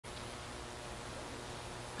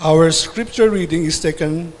Our scripture reading is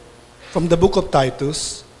taken from the book of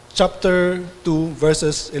Titus, chapter 2,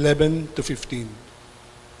 verses 11 to 15.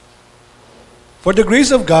 For the grace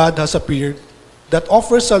of God has appeared that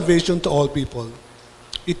offers salvation to all people.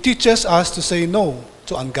 It teaches us to say no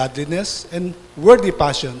to ungodliness and worldly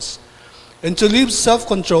passions, and to live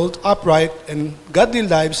self-controlled, upright, and godly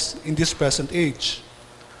lives in this present age.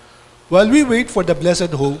 While we wait for the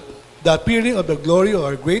blessed hope, the appearing of the glory of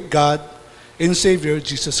our great God and Savior,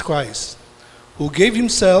 Jesus Christ, who gave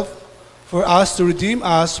himself for us to redeem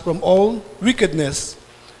us from all wickedness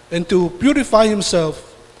and to purify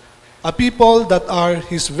himself a people that are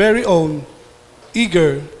his very own,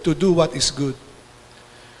 eager to do what is good.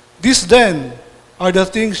 These then are the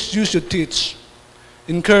things you should teach.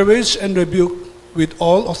 Encourage and rebuke with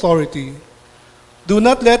all authority. Do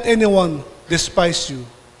not let anyone despise you.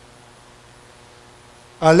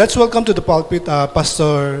 Let's welcome to the pulpit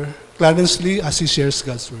Pastor Clarence Li as he shares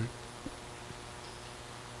God's word.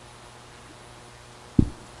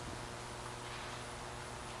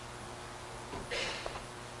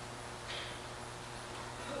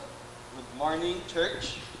 Good morning,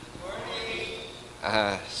 church. Good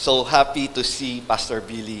morning. So happy to see Pastor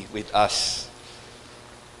Billy with us.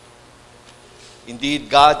 Indeed,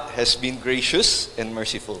 God has been gracious and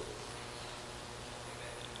merciful.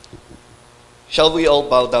 Shall we all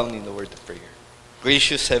bow down in the word of prayer?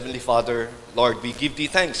 Gracious Heavenly Father, Lord, we give thee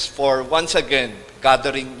thanks for once again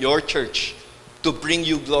gathering your church to bring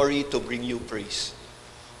you glory, to bring you praise.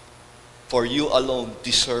 For you alone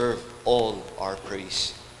deserve all our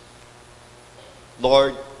praise.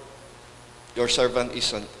 Lord, your servant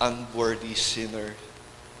is an unworthy sinner.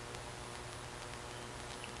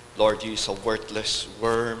 Lord, he is a worthless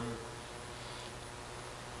worm.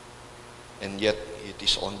 And yet, it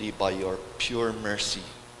is only by your pure mercy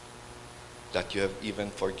that you have even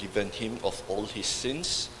forgiven him of all his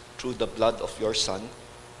sins through the blood of your Son,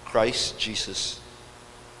 Christ Jesus,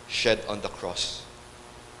 shed on the cross.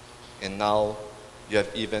 And now, you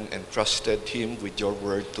have even entrusted him with your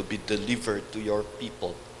word to be delivered to your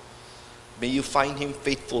people. May you find him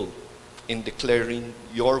faithful in declaring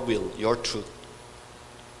your will, your truth.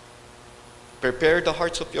 Prepare the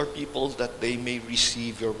hearts of your people that they may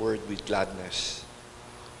receive your word with gladness.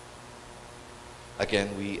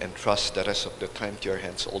 Again, we entrust the rest of the time to your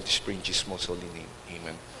hands. All this in Jesus' most holy name.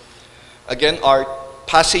 Amen. Again, our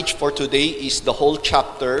passage for today is the whole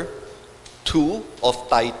chapter 2 of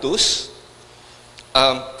Titus.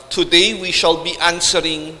 Today, we shall be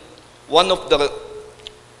answering one of the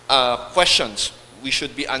questions we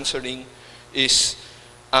should be answering is,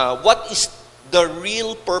 what is the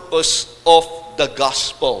real purpose of the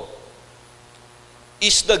gospel?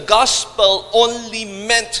 Is the gospel only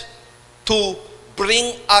meant to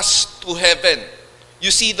bring us to heaven?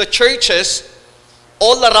 You see, the churches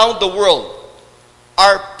all around the world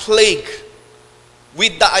are plagued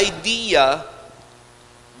with the idea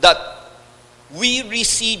that we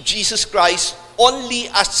receive Jesus Christ only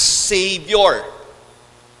as Savior.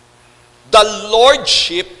 The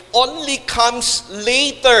Lordship only comes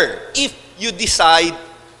later if you decide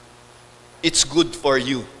it's good for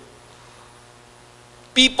you.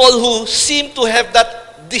 People who seem to have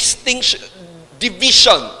that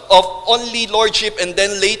division of only Lordship and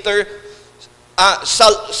then later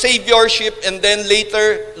Saviorship and then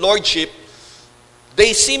later Lordship,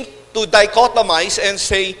 they seem to dichotomize and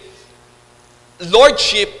say,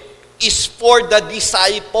 Lordship is for the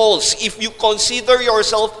disciples. If you consider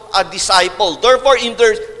yourself a disciple. Therefore, in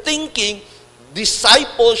their thinking,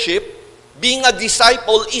 discipleship, being a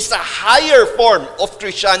disciple is a higher form of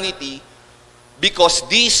Christianity because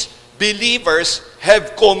these believers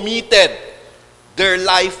have committed their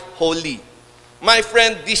life wholly. My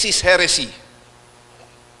friend, this is heresy.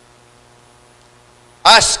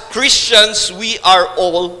 As Christians, we are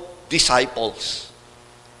all disciples.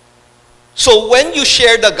 So when you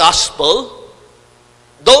share the gospel,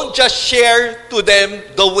 don't just share to them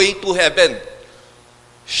the way to heaven.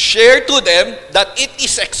 Share to them that it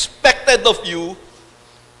is expected of you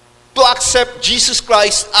to accept Jesus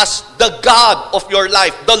Christ as the God of your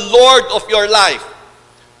life, the Lord of your life.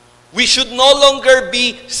 We should no longer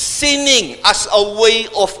be sinning as a way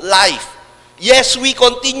of life. Yes, we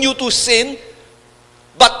continue to sin,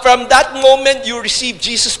 but from that moment you receive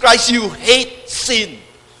Jesus Christ, you hate sin.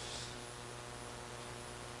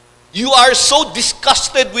 You are so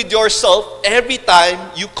disgusted with yourself every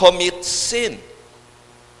time you commit sin.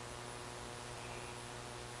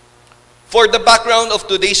 For the background of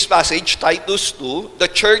today's passage, Titus 2, the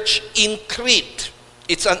church in Crete.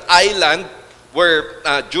 It's an island where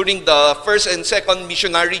during the first and second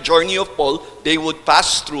missionary journey of Paul, they would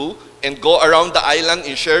pass through and go around the island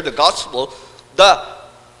and share the gospel, the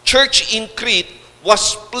church in Crete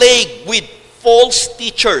was plagued with false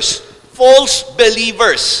teachers, false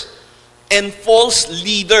believers, and false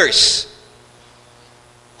leaders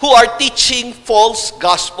who are teaching false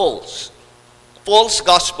gospels. False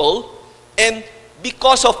gospel, and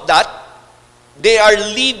because of that, they are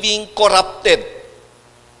living corrupted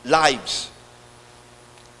lives.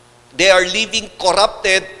 They are living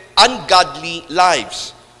corrupted, ungodly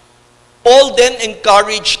lives. Paul then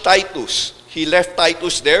encouraged Titus. He left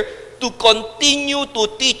Titus there to continue to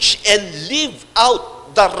teach and live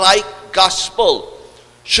out the right gospel,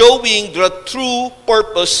 showing the true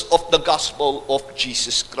purpose of the gospel of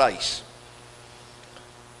Jesus Christ.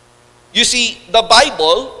 You see, the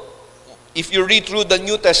Bible, if you read through the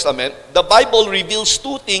New Testament, the Bible reveals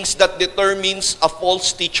two things that determines a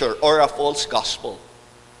false teacher or a false gospel.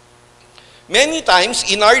 Many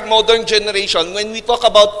times in our modern generation, when we talk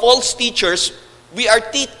about false teachers, we are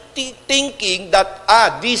thinking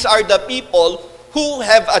that, these are the people who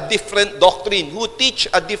have a different doctrine, who teach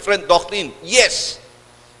a different doctrine. Yes,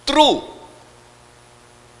 true.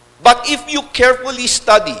 But if you carefully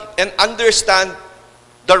study and understand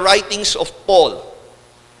the writings of Paul,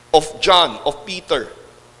 of John, of Peter,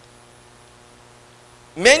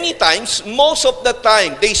 many times, most of the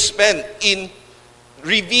time they spend in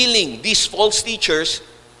revealing these false teachers,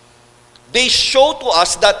 they show to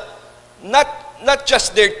us that not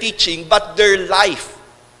just their teaching, but their life.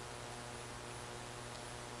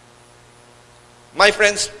 My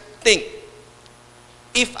friends, think,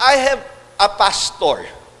 if I have a pastor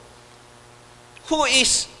who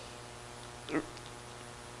is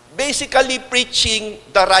basically preaching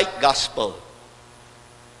the right gospel,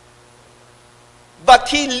 but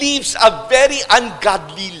he lives a very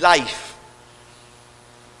ungodly life.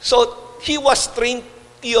 So, he was trained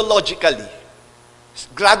theologically,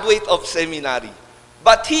 graduate of seminary,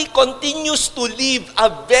 but he continues to live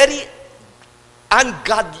a very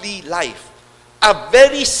ungodly life, a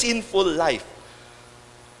very sinful life.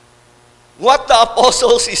 What the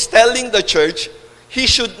apostles is telling the church, he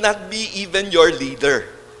should not be even your leader.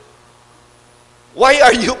 Why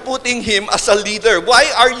are you putting him as a leader?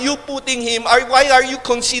 Why are you putting him, or why are you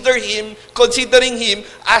considering him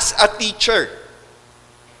as a teacher?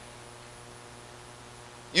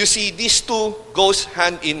 You see, these two goes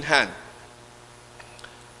hand in hand.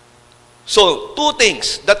 So, two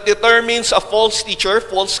things that determines a false teacher,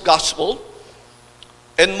 false gospel,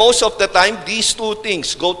 and most of the time, these two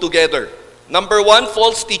things go together. Number one,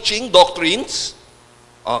 false teaching, doctrines.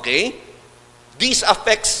 Okay? This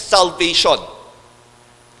affects salvation.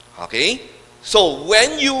 Okay? So,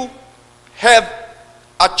 when you have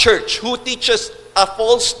a church who teaches a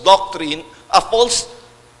false doctrine, a false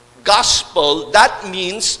gospel, that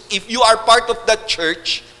means if you are part of that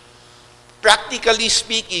church, practically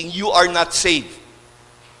speaking, you are not saved.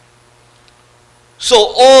 So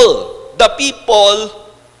all the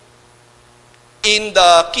people in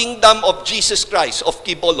the kingdom of Jesus Christ, of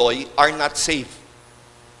Kiboloy, are not saved.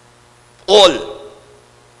 All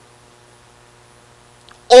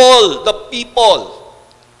the people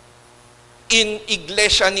in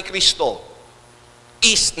Iglesia ni Cristo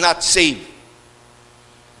is not saved.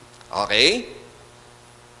 Okay?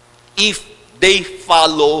 If they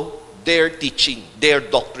follow their teaching, their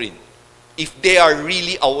doctrine, if they are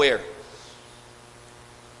really aware.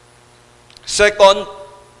 Second,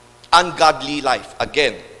 ungodly life.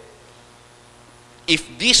 Again, if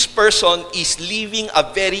this person is living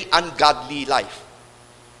a very ungodly life,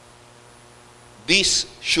 this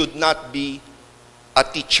should not be a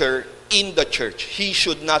teacher in the church. He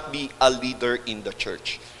should not be a leader in the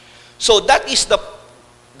church. So that is the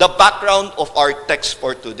background of our text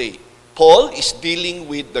for today. Paul is dealing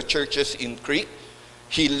with the churches in Crete.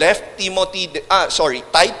 He left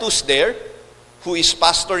Titus there, who is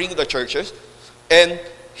pastoring the churches, and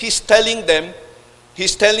he's telling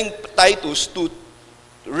Titus to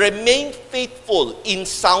remain faithful in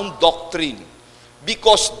sound doctrine,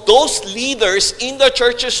 because those leaders in the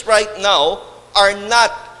churches right now are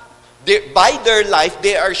not, by their life,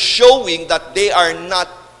 they are showing that they are not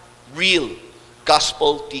real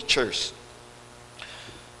gospel teachers.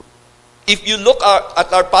 If you look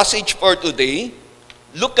at our passage for today,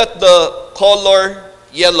 look at the color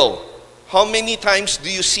yellow. How many times do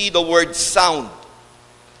you see the word sound?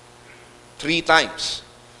 3 times.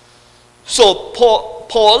 So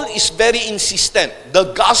Paul is very insistent.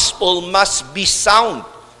 The gospel must be sound,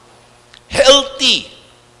 healthy.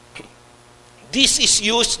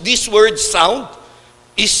 This word sound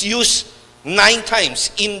is used 9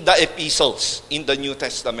 times in the epistles in the New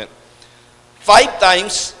Testament. 5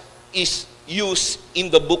 times is used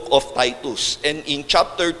in the book of Titus. And in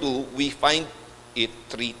chapter 2, we find it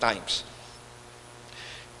 3 times.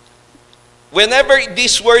 Whenever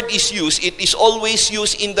this word is used, it is always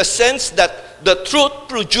used in the sense that the truth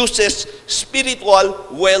produces spiritual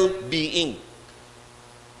well-being.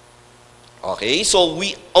 Okay, so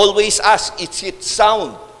we always ask, is it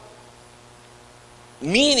sound?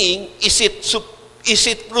 Meaning, is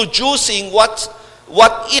it producing what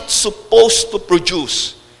it's supposed to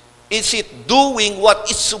produce? Is it doing what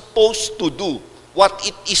it's supposed to do? What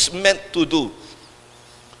it is meant to do?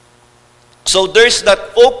 So there's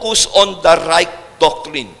that focus on the right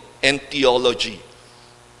doctrine and theology,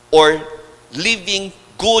 or living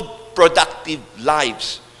good, productive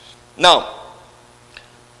lives. Now,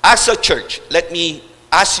 as a church, let me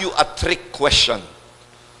ask you a trick question.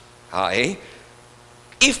 Okay?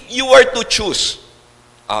 If you were to choose,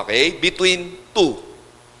 okay, between 2,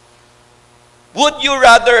 would you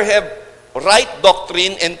rather have right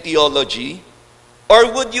doctrine and theology,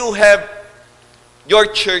 or would you have your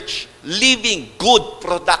church living good,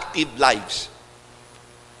 productive lives?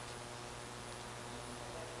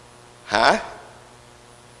 Huh?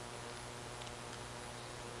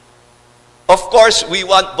 Of course, we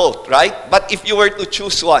want both, right? But if you were to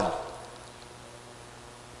choose one,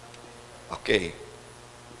 okay,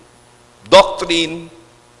 doctrine,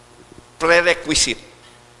 prerequisite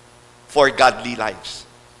for godly lives.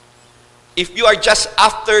 If you are just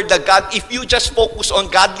after the God, if you just focus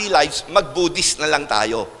on godly lives, mag-Buddhist na lang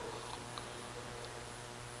tayo.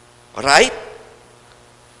 Right?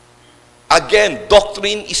 Again,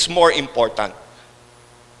 doctrine is more important.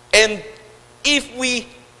 And if we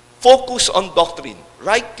focus on doctrine,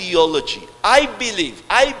 right theology, I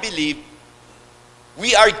believe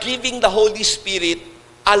we are giving the Holy Spirit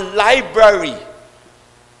a library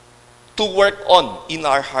to work on in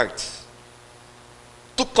our hearts,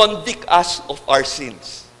 to convict us of our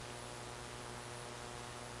sins.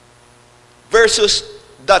 Versus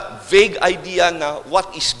that vague idea na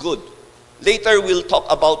what is good. Later we'll talk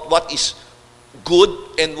about what is good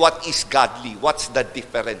and what is godly. What's the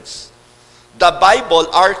difference? The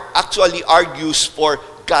Bible actually argues for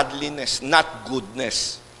godliness, not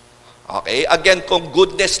goodness. Okay? Again, kung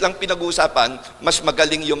goodness lang pinag-uusapan, mas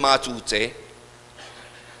magaling yung mga tsutse.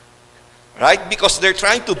 Right? Because they're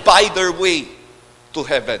trying to buy their way to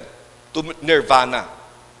heaven, to nirvana.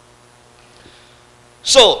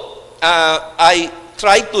 So, I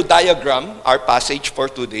tried to diagram our passage for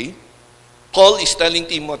today. Paul is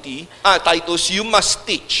telling Titus, you must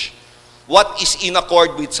teach what is in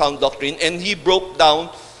accord with sound doctrine. And he broke down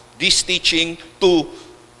this teaching to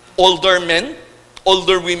older men,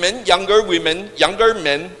 older women, younger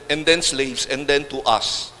men, and then slaves, and then to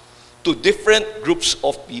us. To different groups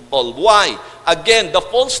of people. Why? Again, the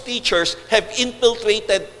false teachers have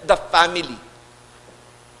infiltrated the family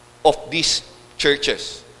of these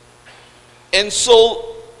churches. And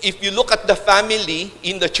so, if you look at the family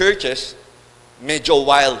in the churches, medyo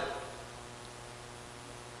wild.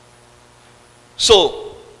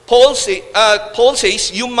 So, Paul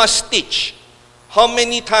says, you must teach. How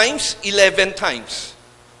many times? 11 times.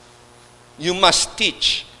 You must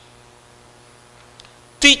teach.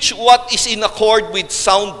 Teach what is in accord with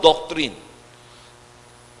sound doctrine.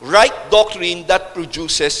 Right doctrine that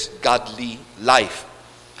produces godly life.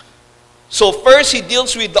 So first, he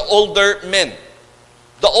deals with the older men.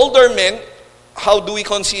 The older men, how do we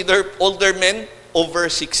consider older men? Over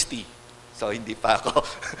 60. So hindi pa ako.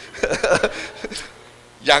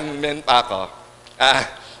 Young men pa ako.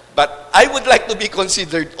 But I would like to be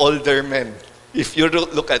considered older men, if you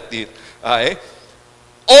look at it. Okay?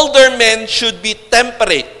 Older men should be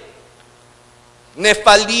temperate.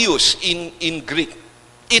 Nephalios in Greek.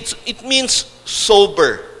 It means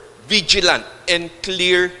sober, vigilant, and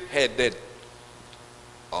clear-headed.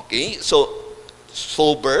 Okay? So,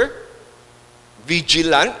 sober,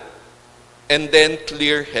 vigilant, and then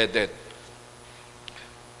clear-headed.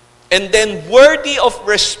 And then worthy of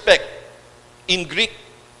respect. In Greek,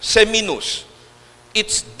 seminous.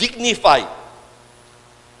 It's dignified,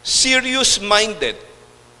 serious-minded.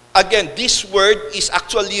 Again, this word is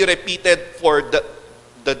actually repeated for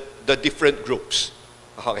the different groups.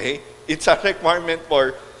 Okay? It's a requirement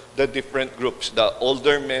for the different groups. The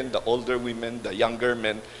older men, the older women, the younger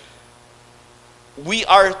men. We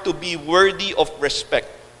are to be worthy of respect.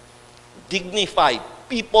 Dignified.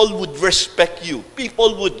 People would respect you.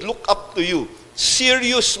 People would look up to you.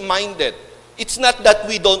 Serious-minded. It's not that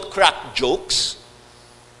we don't crack jokes,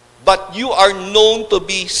 but you are known to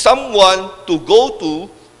be someone to go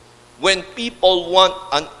to when people want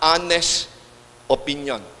an honest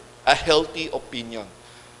opinion, a healthy opinion.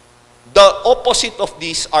 The opposite of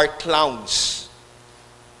these are clowns.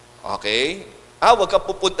 Okay? Wag ka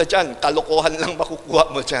pupunta dyan. Kalokohan lang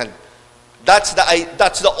makukuha mo dyan. That's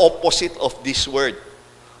the opposite of this word.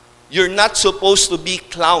 You're not supposed to be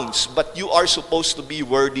clowns, but you are supposed to be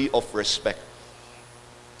worthy of respect.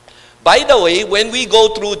 By the way, when we go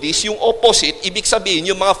through this, yung opposite, ibig sabihin,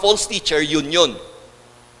 yung mga false teacher, yun.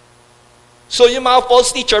 So yung mga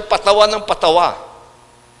false teacher, patawa ng patawa.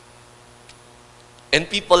 And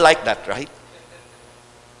people like that, right?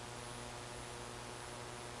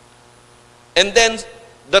 And then,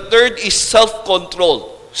 the third is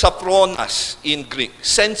self-control. Saphronas in Greek.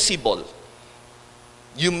 Sensible.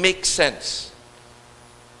 You make sense.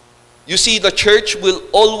 You see, the church will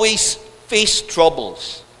always face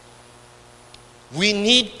troubles. We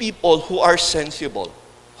need people who are sensible,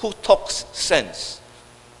 who talks sense.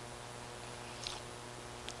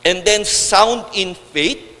 And then sound in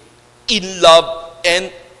faith, in love,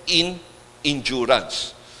 and in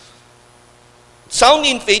endurance. Sound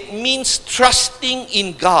in faith means trusting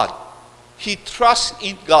in God. He trusts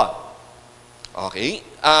in God. Okay?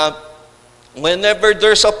 Whenever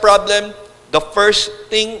there's a problem, the first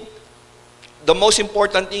thing, the most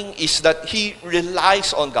important thing is that he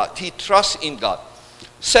relies on God. He trusts in God.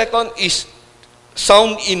 Second is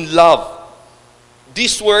sound in love.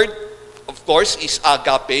 This word, of course, is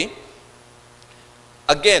agape.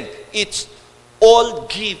 Again, it's all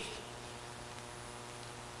give.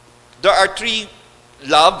 There are three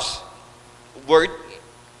loves word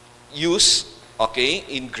used, okay,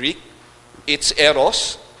 in Greek. It's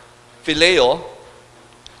eros, phileo,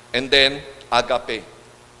 and then agape.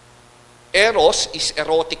 Eros is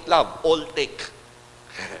erotic love, all take.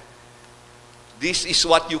 This is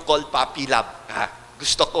what you call puppy love.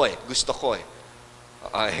 Gusto ko eh.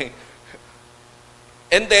 Okay.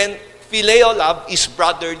 And then, phileo love is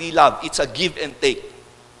brotherly love. It's a give and take.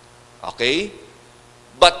 Okay?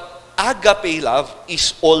 But agape love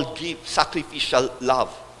is all give, sacrificial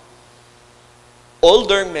love.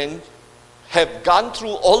 Older men have gone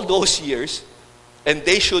through all those years, and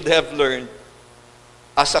they should have learned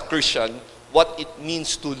as a Christian what it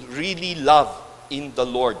means to really love in the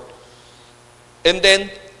Lord. And then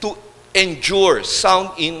to endure, sound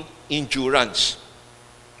in endurance.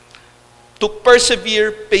 To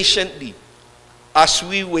persevere patiently as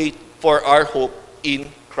we wait for our hope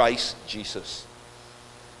in Christ Jesus.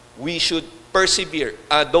 We should persevere.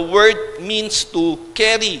 The word means to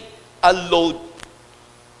carry a load,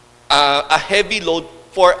 a heavy load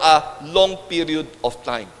for a long period of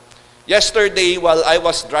time. Yesterday, while I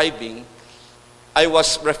was driving, I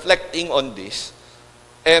was reflecting on this,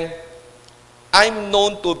 and I'm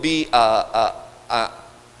known to be, I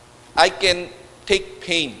can take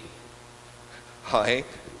pain. Okay?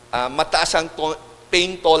 Mataas ang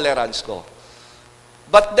pain tolerance ko.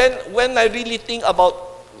 But then, when I really think about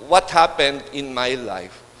what happened in my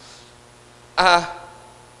life, I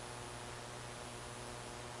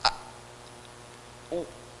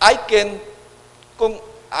can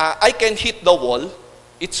hit the wall.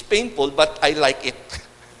 It's painful, but I like it.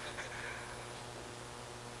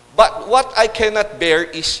 But what I cannot bear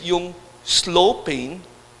is yung slow pain,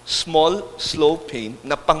 small, slow pain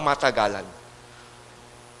na pangmatagalan.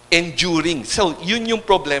 Enduring. So, yun yung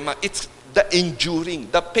problema. It's the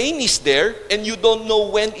enduring. The pain is there, and you don't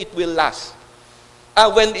know when it will last.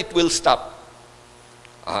 When it will stop.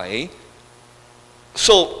 Okay?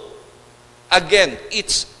 So, again,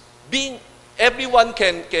 it's being, everyone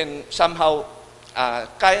can somehow,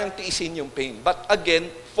 kayang tiisin yung pain. But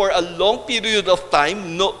again, for a long period of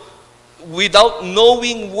time, without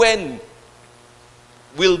knowing when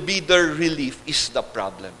will be the relief is the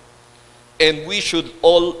problem. And we should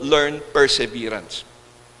all learn perseverance.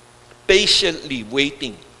 Patiently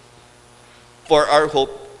waiting for our hope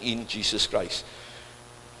in Jesus Christ.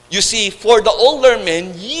 You see, for the older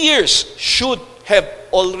men, years should have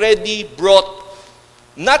already brought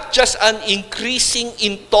not just an increasing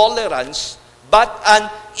intolerance, but an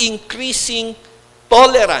increasing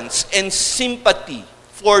tolerance and sympathy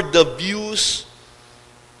for the views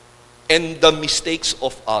and the mistakes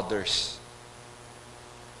of others.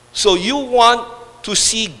 So you want to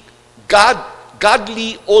see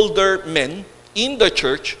godly older men in the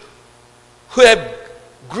church who have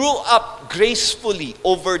grew up gracefully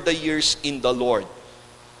over the years in the Lord,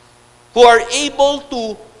 who are able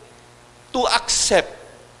to accept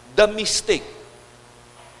the mistake,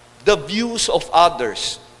 the views of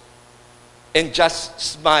others, and just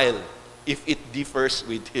smile if it differs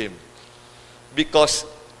with him. Because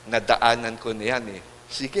nadaanan ko na yan eh.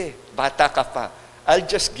 Sige, bata ka pa. I'll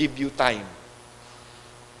just give you time.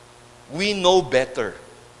 We know better.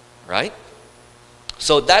 Right?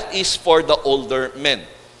 So that is for the older men.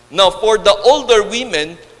 Now, for the older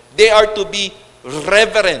women, they are to be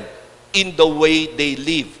reverent in the way they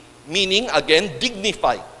live. Meaning, again,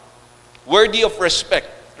 dignified, worthy of respect,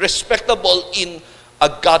 respectable in a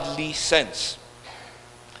godly sense.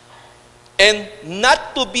 And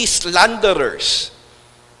not to be slanderers.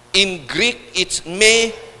 In Greek, it's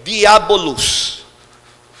me diabolus.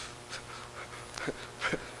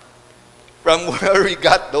 From where we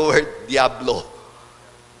got the word diablo.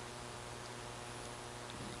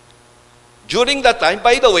 During that time,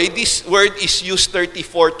 by the way, this word is used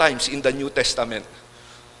 34 times in the New Testament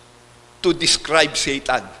to describe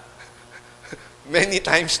Satan. Many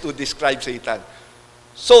times to describe Satan.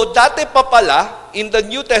 So, dati pa pala, in the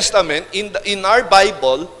New Testament, in our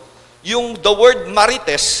Bible, the word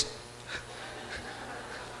marites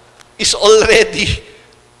is already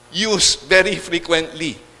used very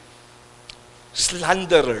frequently.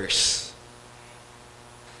 Slanderers.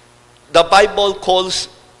 The Bible calls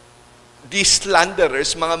these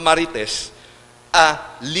slanderers, mga marites,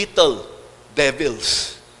 little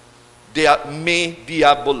devils. They are me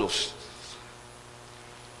diabolus.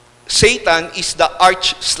 Satan is the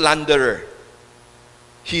arch slanderer.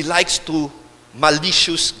 He likes to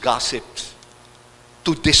malicious gossip,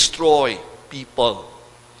 to destroy people.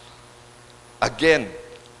 Again,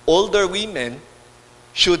 older women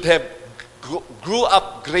should have grew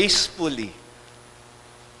up gracefully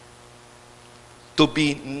to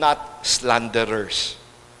be not slanderers.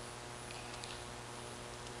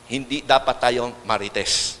 Hindi dapat tayong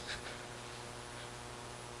marites.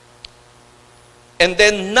 And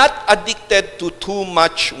then not addicted to too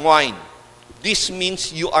much wine. This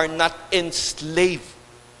means you are not enslaved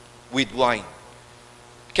with wine.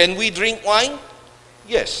 Can we drink wine?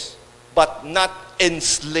 Yes, but not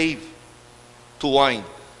enslaved to wine.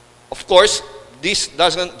 Of course, this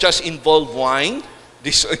doesn't just involve wine.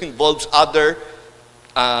 This involves other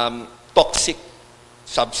toxic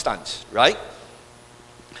substance, right?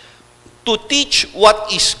 To teach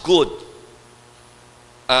what is good.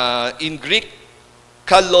 In Greek,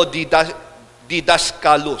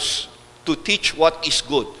 kalodidaskalos. To teach what is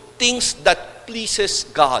good. Things that pleases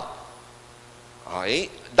God. Okay?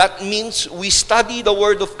 That means we study the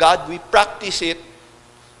Word of God, we practice it.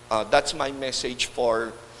 That's my message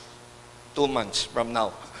for 2 months from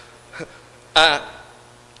now.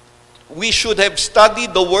 We should have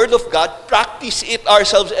studied the Word of God, practice it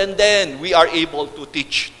ourselves, and then we are able to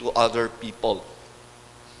teach to other people.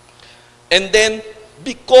 And then,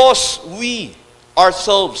 because we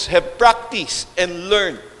ourselves have practiced and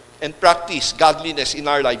learned and practiced godliness in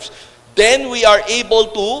our lives, then we are able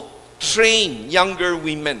to train younger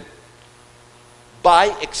women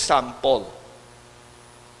by example.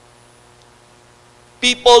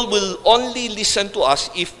 People will only listen to us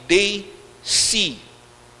if they see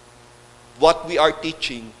what we are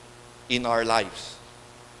teaching in our lives.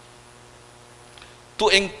 To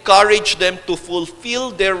encourage them to fulfill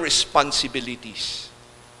their responsibilities.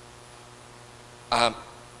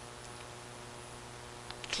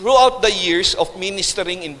 Throughout the years of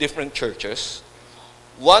ministering in different churches,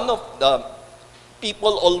 one of the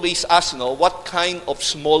people always ask, what kind of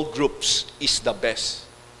small groups is the best?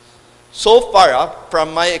 So far,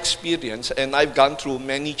 from my experience, and I've gone through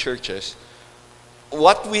many churches,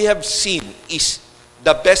 what we have seen is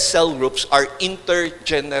the best cell groups are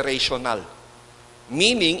intergenerational.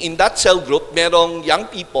 Meaning, in that cell group, merong young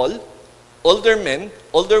people, older men,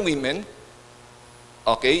 older women,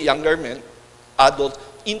 younger men, adult,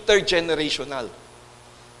 intergenerational.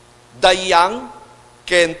 The young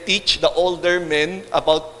can teach the older men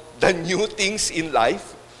about the new things in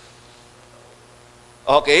life.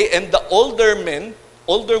 And the older men,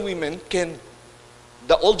 older women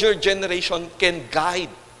the older generation can guide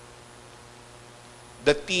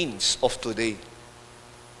the teens of today.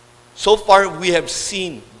 So far, we have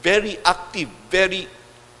seen very active, very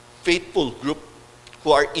faithful group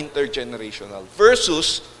who are intergenerational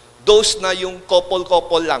versus those na yung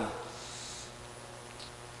couple-couple lang.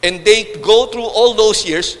 And they go through all those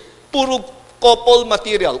years, puro couple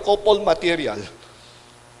material.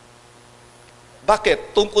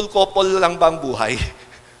 Bakit? Tungkol couple lang ba ang buhay?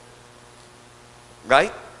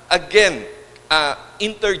 Right? Again,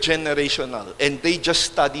 intergenerational. And they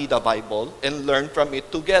just study the Bible and learn from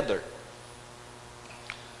it together.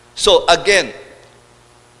 So again,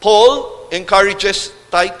 Paul encourages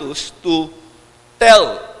Titus to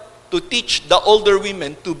teach the older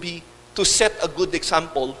women to set a good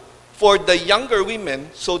example for the younger women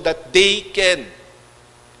so that they can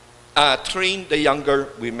train the younger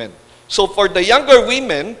women. So for the younger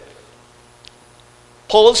women,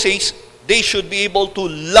 Paul says they should be able to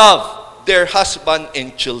love their husband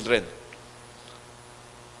and children.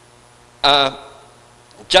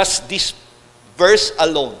 Just this verse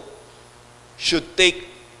alone should take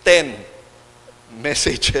 10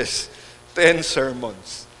 messages, 10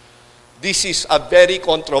 sermons. This is a very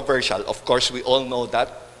controversial. Of course, we all know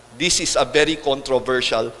that. This is a very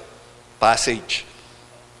controversial passage.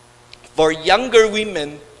 For younger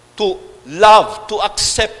women to love, to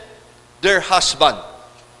accept their husband.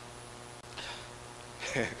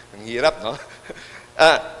 Ang hirap, no?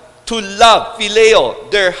 To love,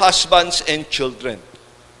 phileo, their husbands and children.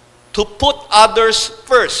 To put others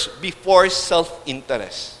first before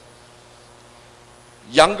self-interest.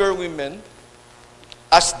 Younger women,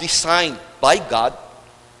 as designed by God,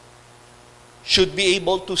 should be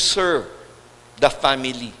able to serve the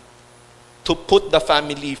family, to put the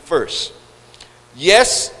family first.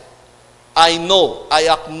 Yes, I know, I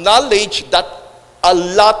acknowledge that a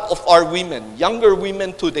lot of our women, younger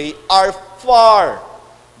women today, are far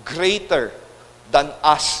greater than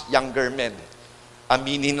us younger men.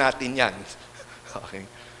 Aminin natin yan. Okay.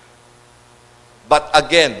 But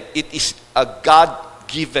again, it is a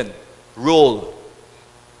God-given role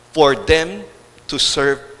for them to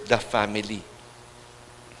serve the family.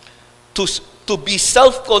 To be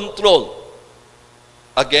self-controlled.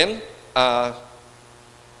 Again,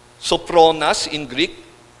 sophronas in Greek,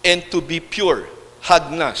 and to be pure,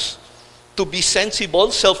 hagnas. To be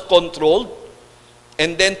sensible, self-controlled,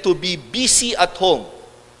 and then to be busy at home,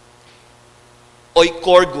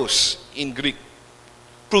 oikorgos in Greek.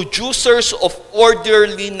 Producers of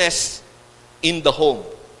orderliness in the home.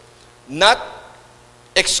 Not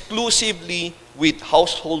exclusively with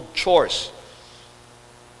household chores,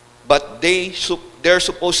 but they're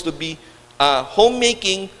supposed to be,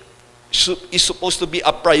 homemaking is supposed to be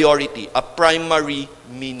a priority, a primary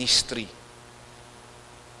ministry.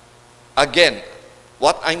 Again,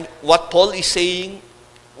 what Paul is saying,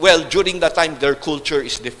 well, during that time, their culture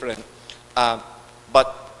is different.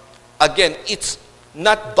 But again, it's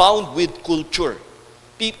not bound with culture.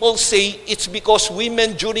 People say it's because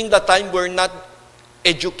women during that time were not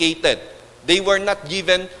educated. They were not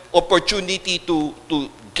given opportunity to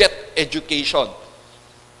get education.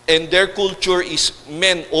 And their culture is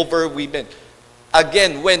men over women.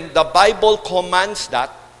 Again, when the Bible commands that,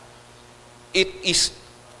 it is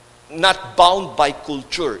not bound by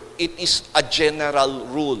culture. It is a general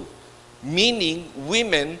rule. Meaning,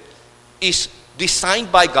 women is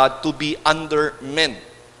designed by God to be under men.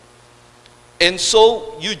 And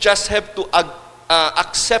so, you just have to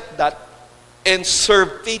accept that and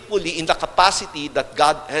serve faithfully in the capacity that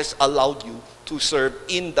God has allowed you to serve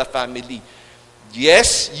in the family.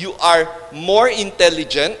 Yes, you are more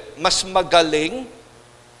intelligent, mas magaling,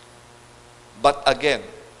 but again,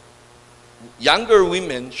 younger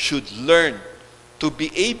women should learn to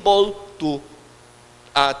be able to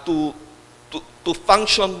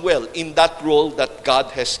function well in that role that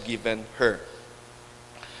God has given her.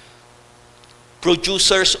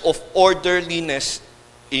 Producers of orderliness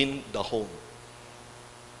in the home.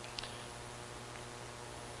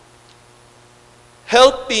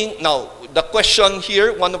 Helping, now, the question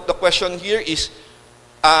here, one of the question here is,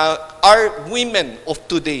 are women of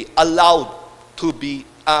today allowed to be,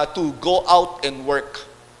 to go out and work?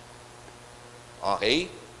 Okay?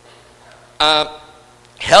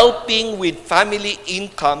 Helping with family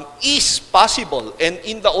income is possible. And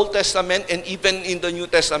in the Old Testament and even in the New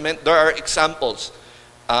Testament, there are examples.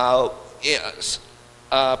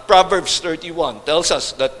 Proverbs 31 tells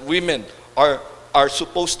us that women are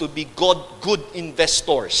supposed to be good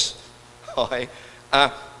investors. Okay?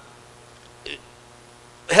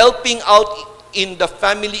 Helping out in the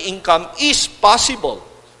family income is possible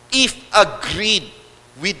if agreed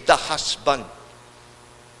with the husband.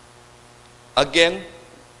 Again,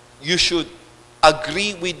 you should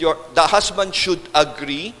agree with the husband should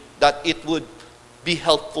agree that it would be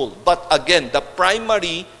helpful. But again, the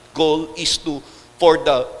primary goal is for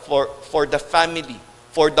the family,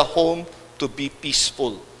 for the home to be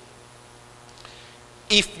peaceful.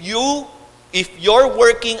 If your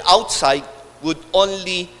working outside would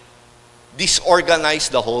only disorganize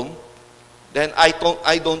the home, then I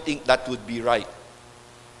don't think that would be right.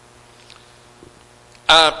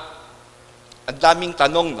 Ang daming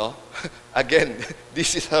tanong, no? Again,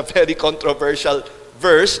 this is a very controversial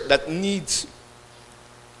verse that needs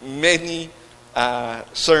many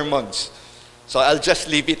sermons. So I'll just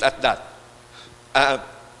leave it at that.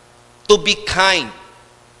 To be kind.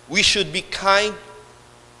 We should be kind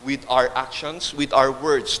with our actions, with our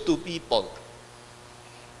words to people.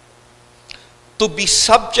 To be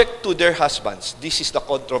subject to their husbands. This is the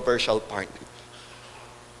controversial part.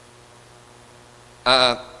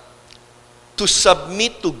 to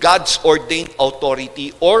submit to God's ordained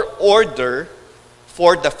authority or order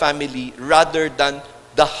for the family rather than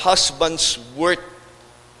the husband's worth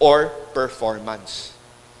or performance.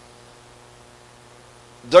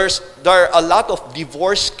 There are a lot of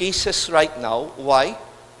divorce cases right now. Why?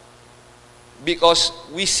 Because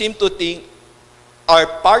we seem to think our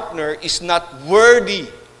partner is not worthy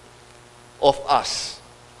of us.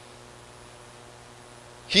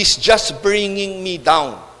 He's just bringing me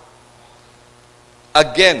down.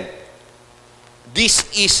 Again, this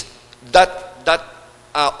is that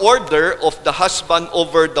order of the husband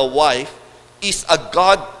over the wife is a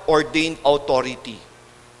God-ordained authority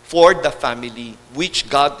for the family which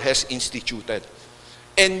God has instituted.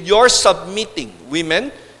 And your submitting,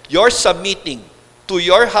 women, your submitting to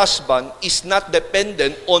your husband is not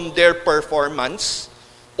dependent on their performance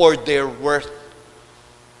or their worth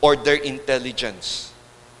or their intelligence,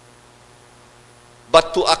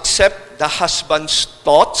 but to accept the husband's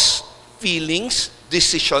thoughts, feelings,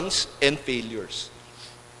 decisions, and failures.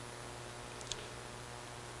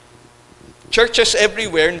 Churches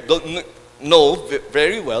everywhere know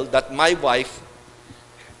very well that my wife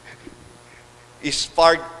is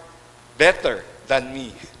far better than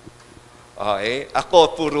me. Okay? Ako,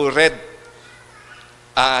 puro red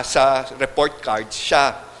sa report cards.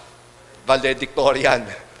 Siya, valedictorian.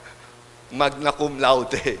 Magna cum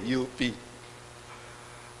laude, UP.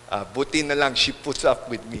 Buti na lang she puts up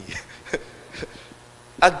with me.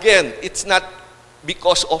 Again, it's not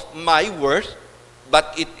because of my worth,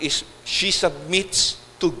 but it is she submits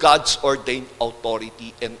to God's ordained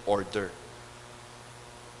authority and order.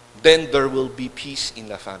 Then there will be peace in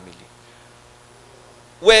the family.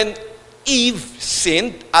 When Eve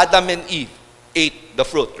sinned, Adam and Eve ate the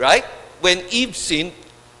fruit, right? When Eve sinned,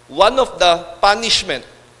 one of the punishment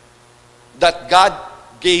that God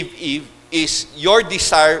gave Eve is your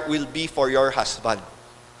desire will be for your husband.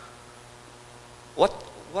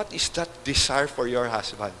 What is that desire for your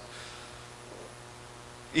husband?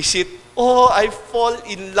 Is it, oh, I fall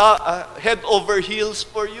in love, head over heels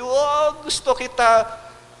for you. Oh, gusto kita.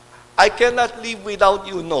 I cannot live without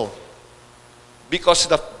you. No. Because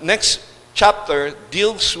the next chapter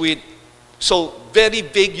deals with, so very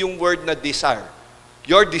vague yung word na desire.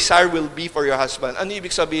 Your desire will be for your husband. Ano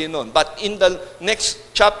ibig sabihin nun? But in the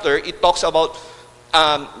next chapter, it talks about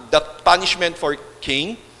the punishment for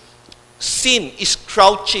Cain. Sin is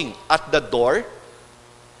crouching at the door,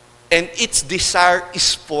 and its desire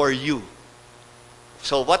is for you.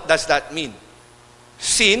 So what does that mean?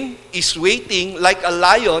 Sin is waiting like a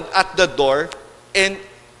lion at the door, and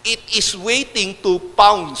it is waiting to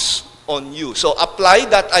pounce on you. So apply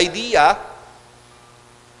that idea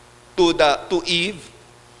to Eve.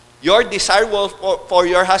 Your desire for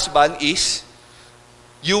your husband is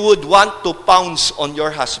you would want to pounce on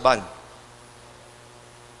your husband.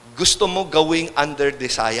 Gusto mo gawing under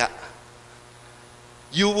desire.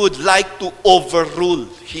 You would like to overrule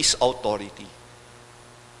his authority.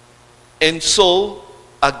 And so,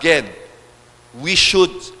 again, we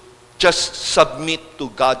should just submit to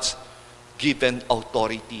God's given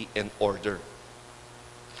authority and order.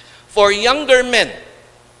 For younger men,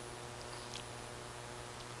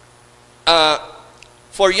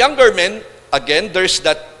 again, there's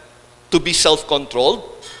that to be self-controlled.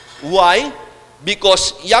 Why?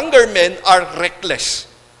 Because younger men are reckless,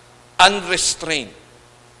 unrestrained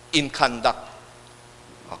in conduct.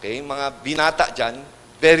 Okay? Mga binata dyan,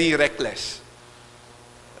 very reckless.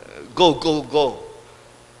 Go, go, go.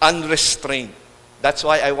 Unrestrained. That's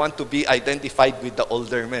why I want to be identified with the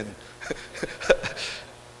older men.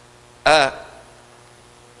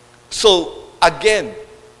 So, again,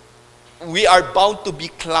 we are bound to be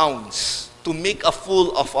clowns, to make a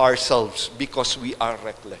fool of ourselves because we are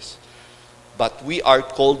reckless. But we are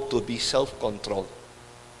called to be self-controlled.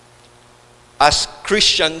 As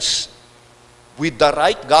Christians, with the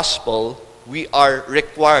right gospel, we are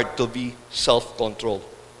required to be self-controlled.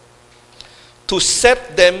 To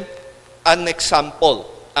set them an example.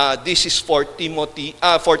 This is for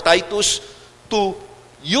Titus, to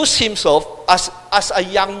use himself as a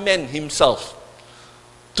young man himself.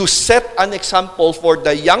 To set an example for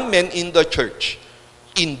the young men in the church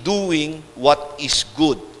in doing what is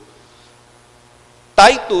good.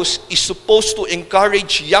 Titus is supposed to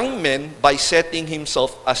encourage young men by setting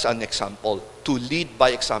himself as an example, to lead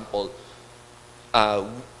by example.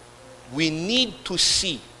 We need to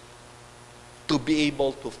see to be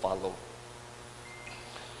able to follow.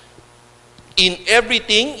 In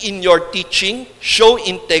everything, in your teaching, show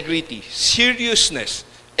integrity, seriousness,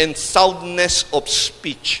 and soundness of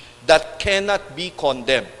speech that cannot be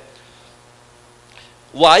condemned.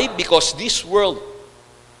 Why? Because this world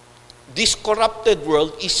this corrupted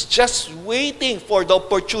world is just waiting for the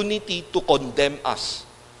opportunity to condemn us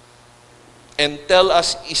and tell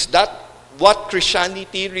us, is that what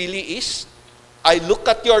Christianity really is? I look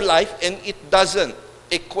at your life and it doesn't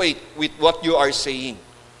equate with what you are saying.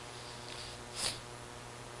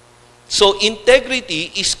 So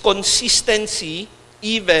integrity is consistency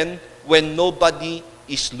even when nobody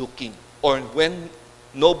is looking or when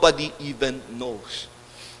nobody even knows.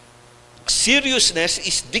 Seriousness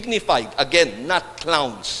is dignified, again, not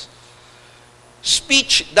clowns.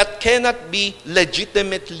 Speech that cannot be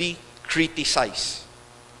legitimately criticized.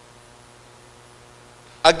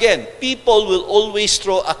 Again, people will always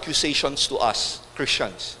throw accusations to us,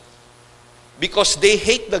 Christians, because they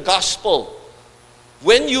hate the gospel.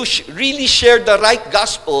 When you really share the right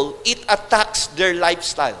gospel, it attacks their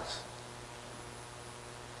lifestyles.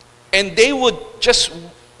 And they would just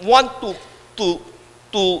want to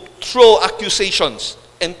throw accusations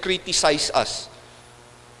and criticize us.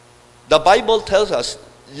 The Bible tells us,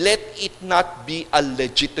 let it not be a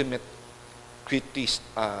legitimate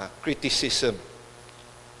criticism.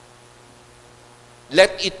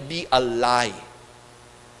 Let it be a lie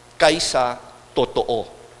kaysa totoo.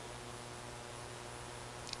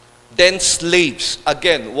 Then slaves.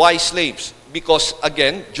 Again, why slaves? Because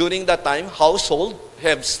again, during that time, household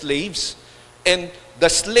have slaves. And the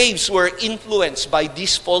slaves were influenced by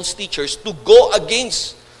these false teachers to go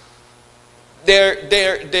against their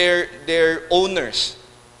owners,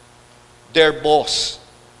 their boss.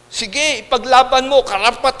 Sige, ipaglaban mo,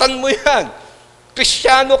 karapatan mo yan.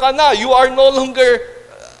 Kristiyano ka na, you are no longer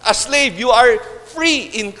a slave, you are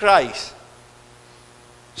free in Christ.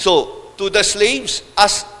 So, to the slaves,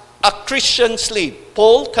 as a Christian slave,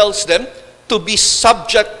 Paul tells them to be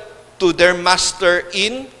subject to their master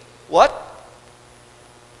in what?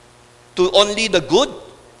 To only the good?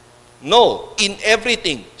 No, in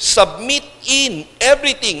everything. Submit in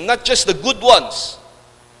everything, not just the good ones.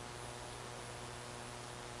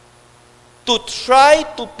 To try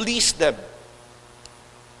to please them.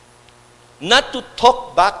 Not to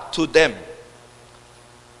talk back to them.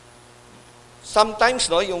 Sometimes,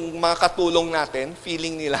 no, yung mga katulong natin,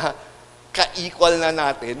 feeling nila ka-equal na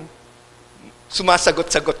natin,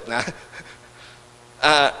 sumasagot-sagot na,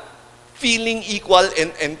 feeling equal and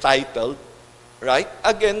entitled, right?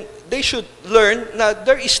 Again, they should learn na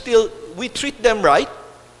there is still, we treat them right,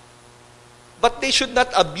 but they should not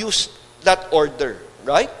abuse that order,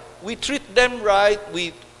 right? We treat them right,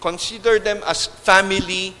 we consider them as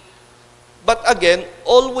family, but again,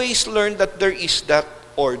 always learn that there is that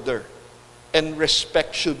order and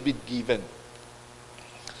respect should be given.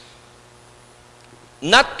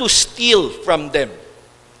 Not to steal from them,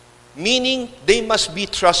 meaning they must be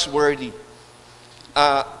trustworthy.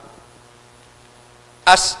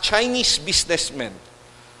 As Chinese businessmen,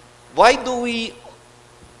 why do we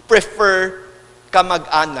prefer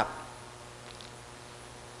kamag-anak?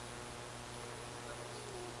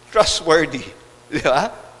 Trustworthy. Di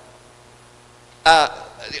ba?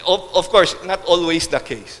 Of course, not always the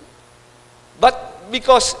case. But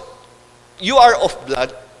because you are of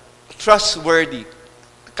blood, trustworthy,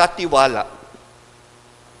 katiwala.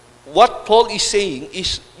 What Paul is saying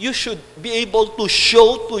is you should be able to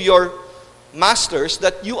show to your masters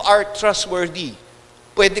that you are trustworthy.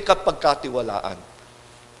 Pwede ka pagkatiwalaan.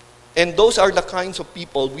 And those are the kinds of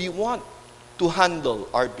people we want to handle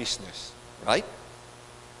our business. Right?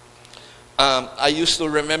 I used to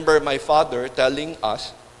remember my father telling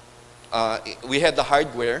us, we had the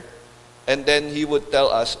hardware, and then he would tell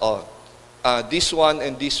us, this one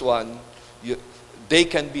and this one, they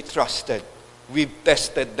can be trusted. We've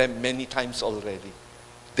tested them many times already.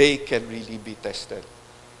 They can really be tested.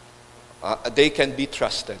 They can be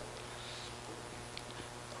trusted.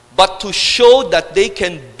 But to show that they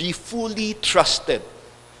can be fully trusted.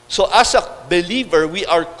 So as a believer, we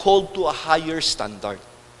are called to a higher standard.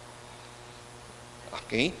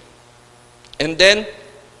 Okay? And then,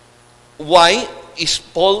 why is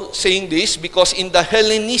Paul saying this? Because in the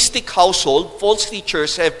Hellenistic household, false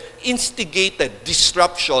teachers have instigated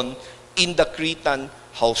disruption in the Cretan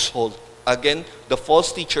household. Again, the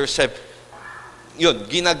false teachers have,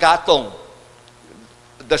 ginagatong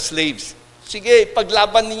the slaves. Sige,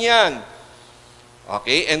 paglaban niyan.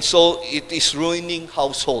 Okay? And so, it is ruining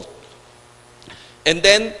household. And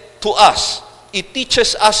then, to us, it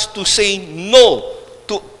teaches us to say no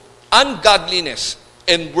to ungodliness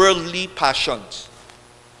and worldly passions.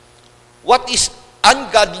 What is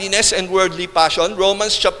ungodliness and worldly passion?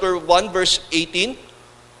 Romans chapter 1 verse 18.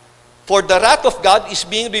 For the wrath of God is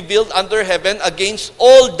being revealed under heaven against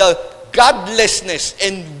all the godlessness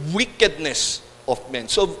and wickedness of men.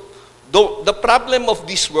 So The problem of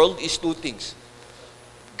this world is two things.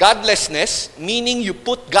 Godlessness, meaning you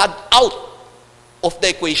put God out of the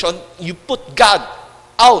equation. You put God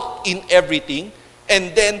out in everything.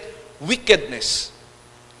 And then wickedness,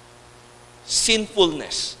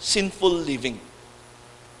 sinfulness, sinful living.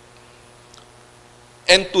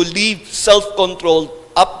 And to live self-controlled,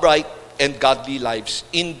 upright, and godly lives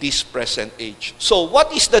in this present age. So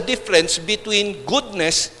what is the difference between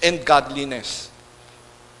goodness and godliness?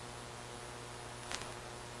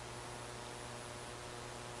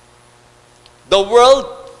 The world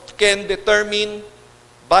can determine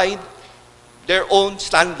by their own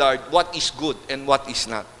standard what is good and what is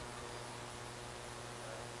not.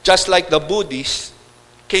 Just like the Buddhists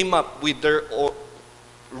came up with their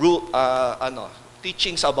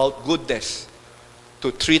teachings about goodness,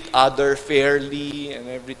 to treat others fairly and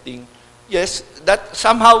everything. Yes, that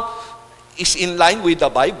somehow is in line with the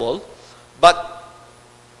Bible, but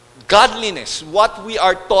godliness, what we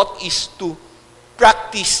are taught is to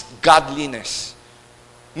practice godliness.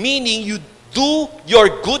 Meaning you do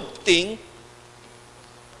your good thing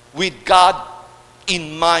with God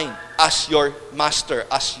in mind as your master,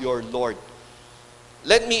 as your Lord.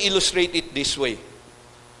 Let me illustrate it this way.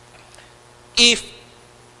 If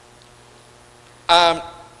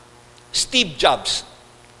Steve Jobs,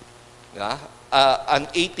 an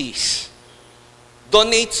atheist,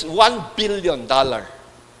 donates $1 billion,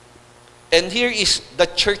 and here is the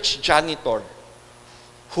church janitor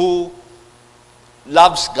who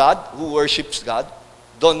loves God, who worships God,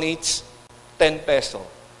 donates 10 peso.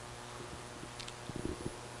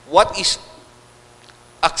 What is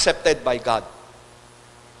accepted by God?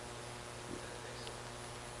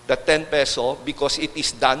 The 10 peso, because it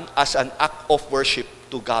is done as an act of worship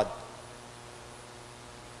to God.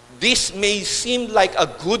 This may seem like a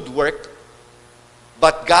good work,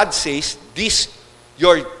 but God says,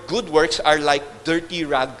 your good works are like dirty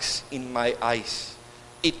rags in my eyes.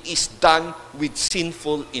 It is done with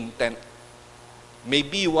sinful intent.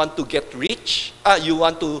 Maybe you want to get rich, you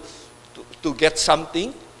want to get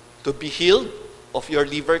something, to be healed of your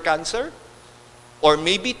liver cancer, or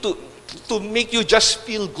maybe to make you just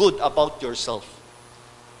feel good about yourself.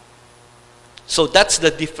 So that's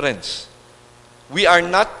the difference. We are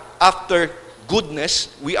not after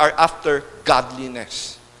goodness, we are after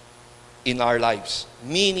godliness in our lives.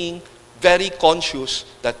 Meaning, very conscious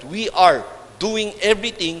that we are doing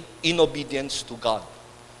everything in obedience to God.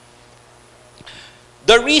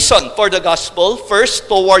 The reason for the gospel, first,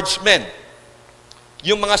 towards men.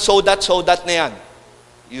 Yung mga so that na yan.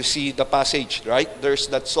 You see the passage, right? There's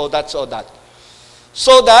that so that.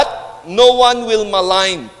 So that no one will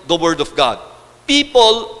malign the word of God.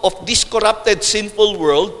 People of this corrupted, sinful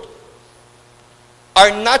world are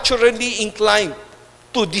naturally inclined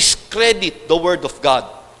to discredit the word of God,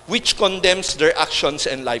 which condemns their actions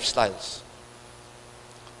and lifestyles.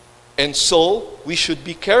 And so, we should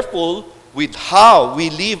be careful with how we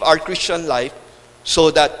live our Christian life so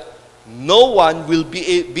that no one will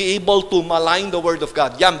be able to malign the word of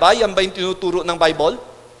God. Yan ba? Yan ba yung tinuturo ng Bible?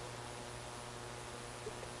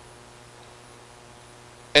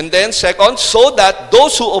 And then second, so that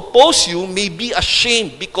those who oppose you may be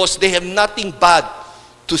ashamed because they have nothing bad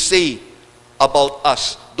to say about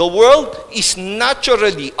us. The world is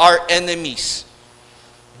naturally our enemies.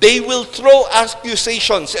 They will throw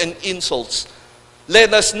accusations and insults.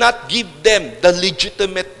 Let us not give them the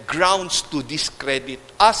legitimate grounds to discredit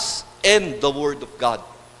us and the Word of God,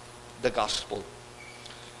 the Gospel.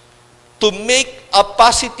 To make a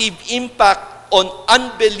positive impact on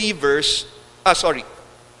unbelievers, so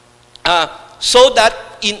that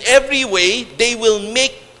in every way they will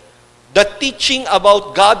make the teaching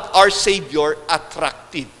about God our Savior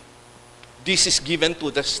attractive. This is given to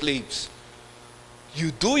the slaves.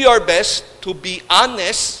 You do your best to be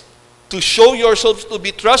honest, to show yourselves to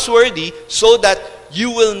be trustworthy, so that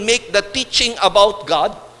you will make the teaching about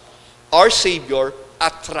God, our Savior,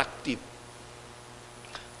 attractive.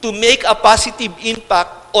 To make a positive impact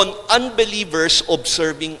on unbelievers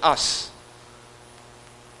observing us.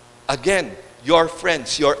 Again, your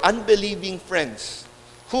friends, your unbelieving friends,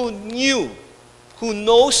 who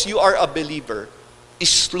knows you are a believer, is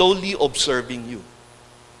slowly observing you.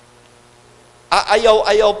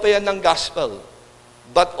 Ayaw pa yan ng gospel.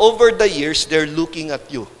 But over the years, they're looking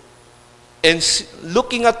at you. And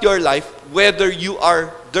looking at your life, whether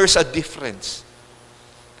there's a difference.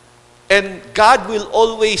 And God will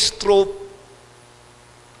always throw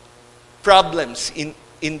problems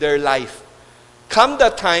in their life. Come the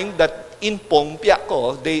time that in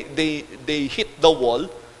Pongpiako, they hit the wall,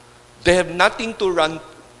 they have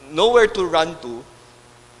nowhere to run to,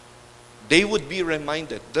 they would be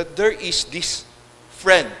reminded that there is this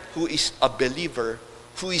friend who is a believer,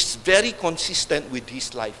 who is very consistent with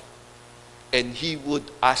his life. And he would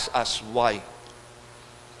ask us why.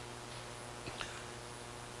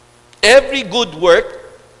 Every good work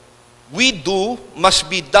we do must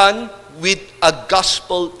be done with a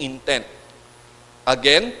gospel intent.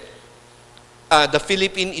 Again, the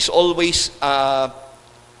Philippine is always with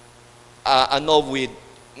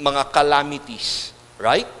mga calamities,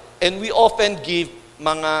 right? And we often give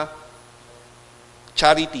mga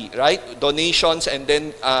charity, right? Donations and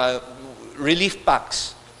then relief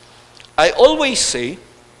packs. I always say,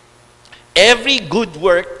 every good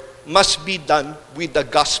work must be done with the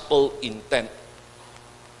gospel intent.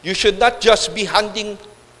 You should not just be handing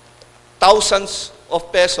thousands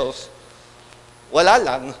of pesos, wala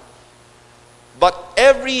lang. But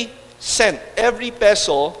every cent, every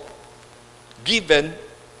peso given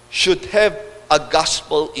should have a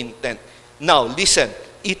gospel intent. Now, listen,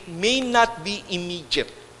 it may not be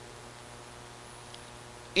immediate.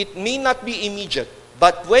 It may not be immediate,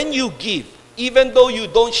 but when you give, even though you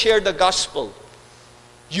don't share the gospel,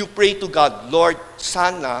 you pray to God, Lord,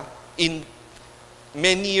 sana in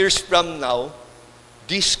many years from now,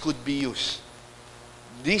 this could be used.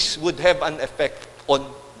 This would have an effect on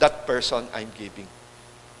that person I'm giving.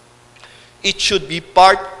 It should be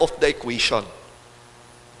part of the equation,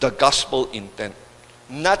 the gospel intent.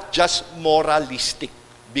 Not just moralistic,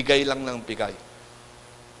 bigay lang ng bigay.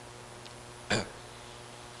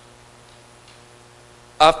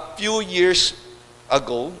 A few years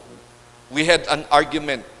ago, we had an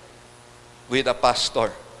argument with a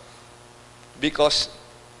pastor because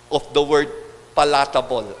of the word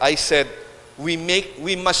palatable. I said, we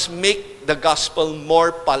must make the gospel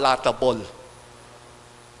more palatable.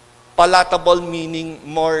 Palatable meaning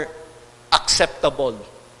more acceptable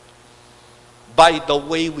by the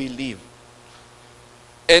way we live.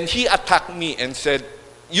 And he attacked me and said,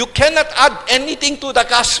 you cannot add anything to the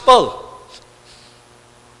gospel.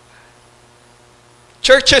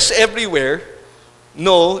 Churches everywhere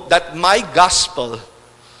know that my gospel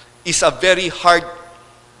is a very hard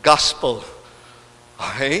gospel.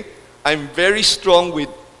 Okay? I'm very strong with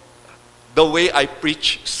the way I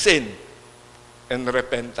preach sin and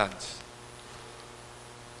repentance.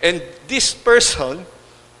 And this person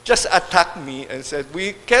just attacked me and said,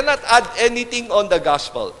 we cannot add anything on the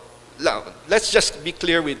gospel. Now, let's just be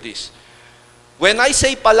clear with this. When I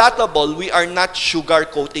say palatable, we are not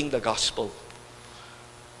sugarcoating the gospel.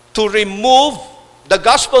 To remove, the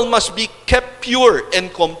gospel must be kept pure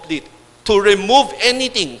and complete. To remove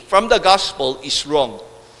anything from the gospel is wrong.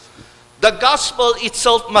 The gospel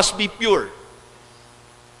itself must be pure.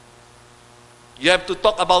 You have to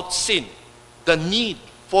talk about sin, the need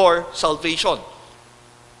for salvation.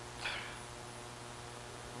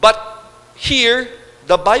 But here,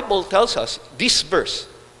 the Bible tells us, this verse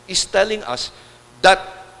is telling us that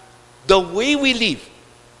the way we live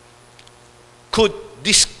could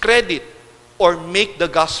discredit or make the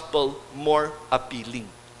gospel more appealing.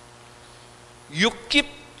 You keep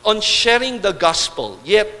on sharing the gospel,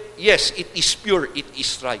 yet, yes, it is pure, it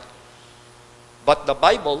is right. But the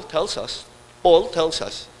Bible tells us, Paul tells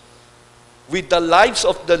us, with the lives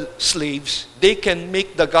of the slaves, they can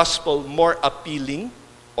make the gospel more appealing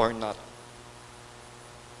or not.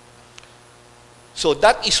 So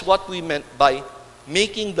that is what we meant by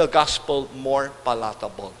making the gospel more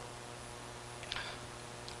palatable.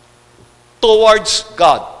 Towards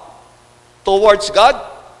God. Towards God,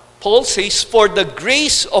 Paul says, for the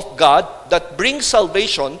grace of God that brings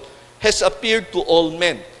salvation has appeared to all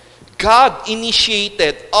men. God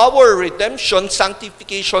initiated our redemption,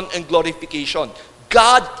 sanctification, and glorification.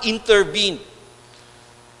 God intervened.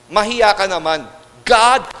 Mahiya ka naman.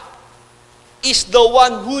 God is the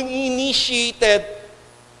one who initiated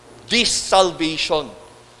this salvation.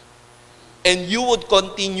 And you would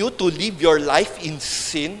continue to live your life in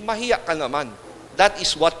sin, mahiya ka naman. That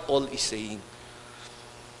is what Paul is saying.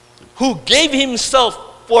 Who gave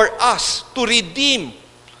himself for us to redeem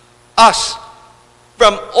us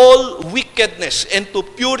from all wickedness and to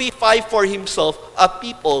purify for himself a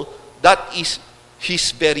people that is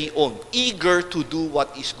his very own, eager to do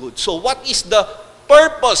what is good. So what is the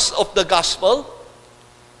purpose of the gospel?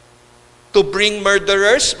 To bring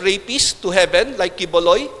murderers, rapists to heaven like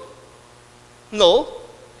Kiboloy? No,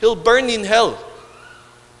 he'll burn in hell.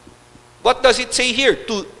 What does it say here?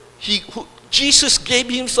 Jesus gave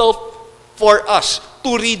himself for us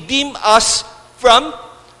to redeem us from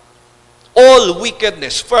all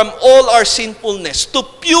wickedness, from all our sinfulness, to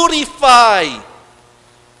purify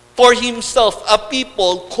for himself a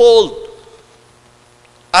people called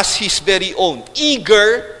as his very own,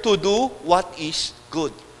 eager to do what is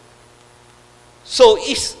good. So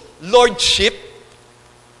is lordship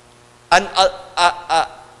an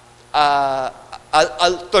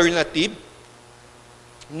alternative?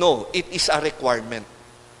 No, it is a requirement.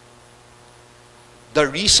 The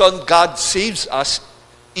reason God saves us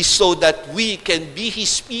is so that we can be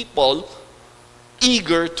his people,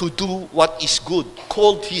 eager to do what is good,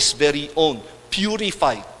 called his very own,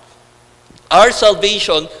 purified. Our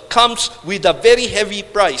salvation comes with a very heavy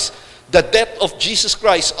price, the death of Jesus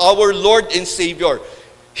Christ, our Lord and Savior.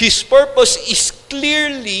 His purpose is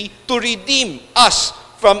clearly to redeem us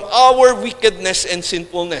from our wickedness and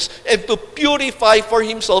sinfulness, and to purify for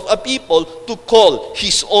himself a people to call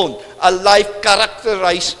his own, a life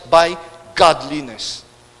characterized by godliness.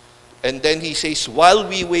 And then he says, while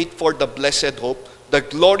we wait for the blessed hope, the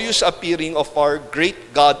glorious appearing of our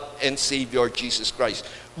great God and Savior, Jesus Christ.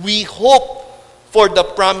 We hope for the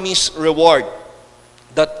promised reward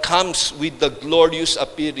that comes with the glorious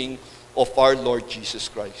appearing of our Lord Jesus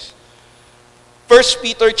Christ. 1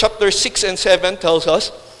 Peter chapter 6 and 7 tells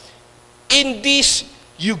us, in this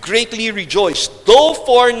you greatly rejoice, though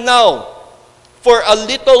for now, for a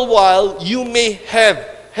little while, you may have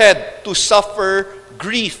had to suffer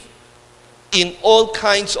grief in all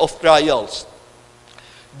kinds of trials.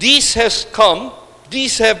 These have come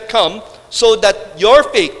so that your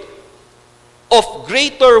faith, of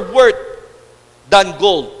greater worth than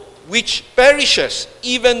gold, which perishes,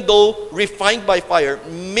 even though refined by fire,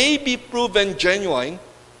 may prove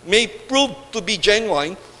to be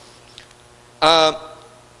genuine, and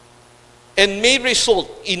may result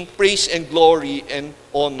in praise and glory and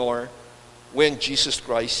honor when Jesus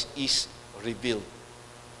Christ is revealed.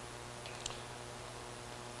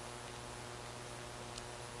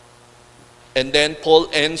 And then Paul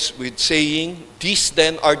ends with saying, these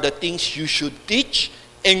then are the things you should teach,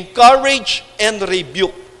 encourage, and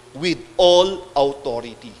rebuke with all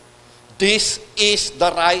authority. This is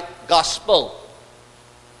the right gospel.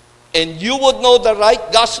 And you would know the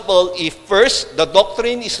right gospel if first the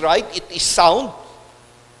doctrine is right, it is sound,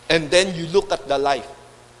 and then you look at the life.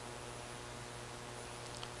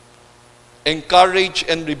 Encourage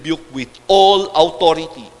and rebuke with all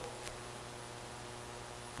authority.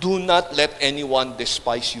 Do not let anyone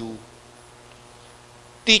despise you.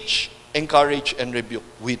 Teach, encourage, and rebuke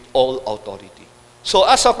with all authority. So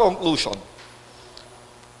as a conclusion,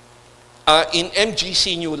 in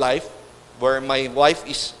MGC New Life, where my wife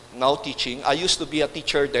is now teaching, I used to be a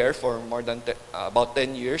teacher there for more than about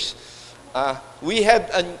 10 years. We had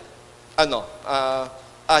a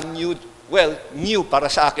new para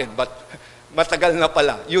sa akin, but matagal na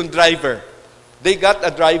pala, yung driver. They got a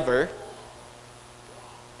driver,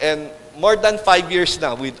 and more than 5 years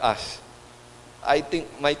na with us. I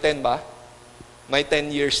think, may 10 ba? May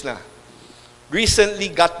 10 years na. Recently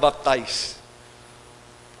got baptized.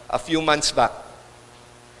 A few months back.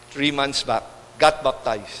 3 months back. Got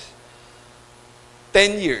baptized.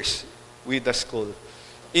 10 years with the school.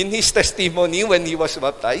 In his testimony when he was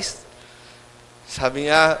baptized, sabi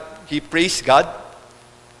niya, he praised God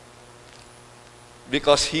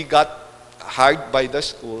because he got hired by the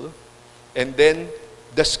school, and then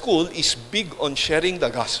the school is big on sharing the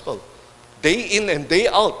gospel. Day in and day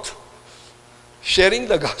out. Sharing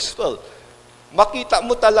the gospel. Makita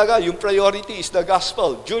mo talaga, yung priority is the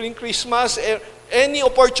gospel. During Christmas, any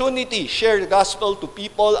opportunity, share the gospel to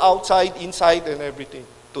people outside, inside, and everything.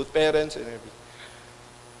 To parents and everything.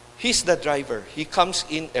 He's the driver. He comes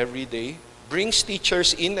in every day, brings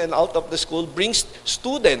teachers in and out of the school, brings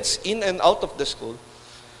students in and out of the school.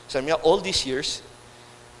 Sabi niya, all these years,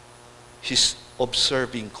 he's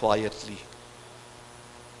observing quietly.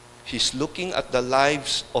 He's looking at the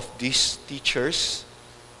lives of these teachers,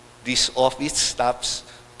 these office staffs,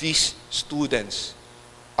 these students.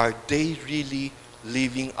 Are they really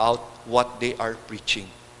living out what they are preaching?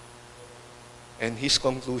 And his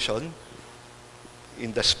conclusion,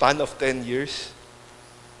 in the span of 10 years,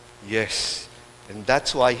 yes. And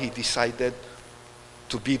that's why he decided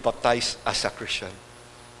to be baptized as a Christian.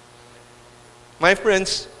 My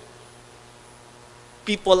friends,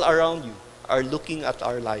 people around you are looking at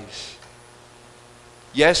our lives.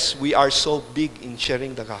 Yes, we are so big in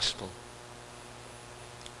sharing the gospel.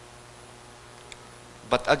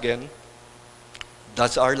 But again,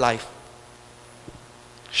 does our life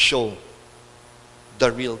show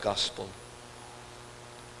the real gospel?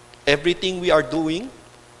 Everything we are doing,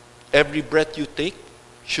 every breath you take,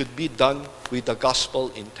 should be done with the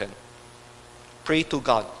gospel intent. Pray to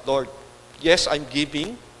God, Lord, yes, I'm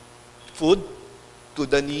giving food to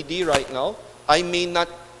the needy right now. I may not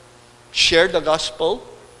share the gospel,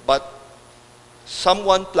 but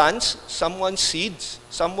Someone plants, someone seeds,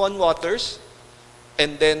 someone waters,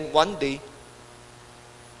 and then one day,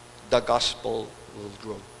 the gospel will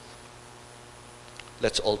grow.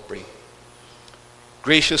 Let's all pray.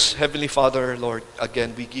 Gracious Heavenly Father, Lord,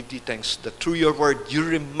 again, we give Thee thanks that through Your word, You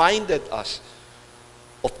reminded us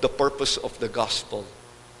of the purpose of the gospel.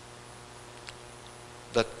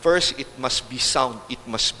 That first, it must be sound, it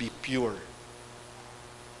must be pure,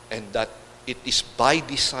 and that it is by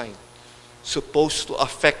design supposed to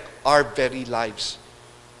affect our very lives.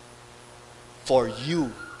 For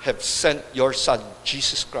You have sent Your Son,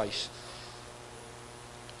 Jesus Christ.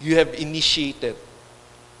 You have initiated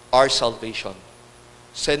our salvation,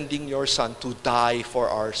 sending Your Son to die for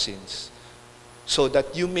our sins, so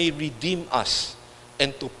that You may redeem us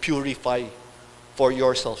and to purify for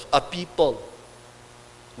Yourself a people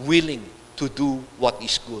willing to do what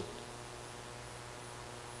is good.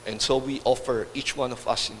 And so we offer each one of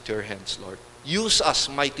us into Your hands, Lord. Use us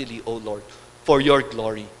mightily, O Lord, for Your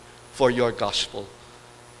glory, for Your gospel.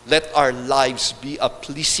 Let our lives be a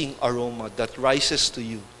pleasing aroma that rises to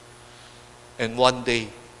You. And one day,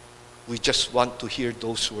 we just want to hear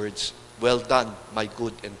those words, "Well done, my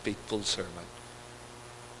good and faithful servant."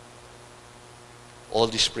 All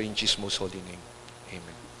this praise in Jesus' most holy name.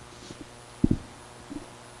 Amen.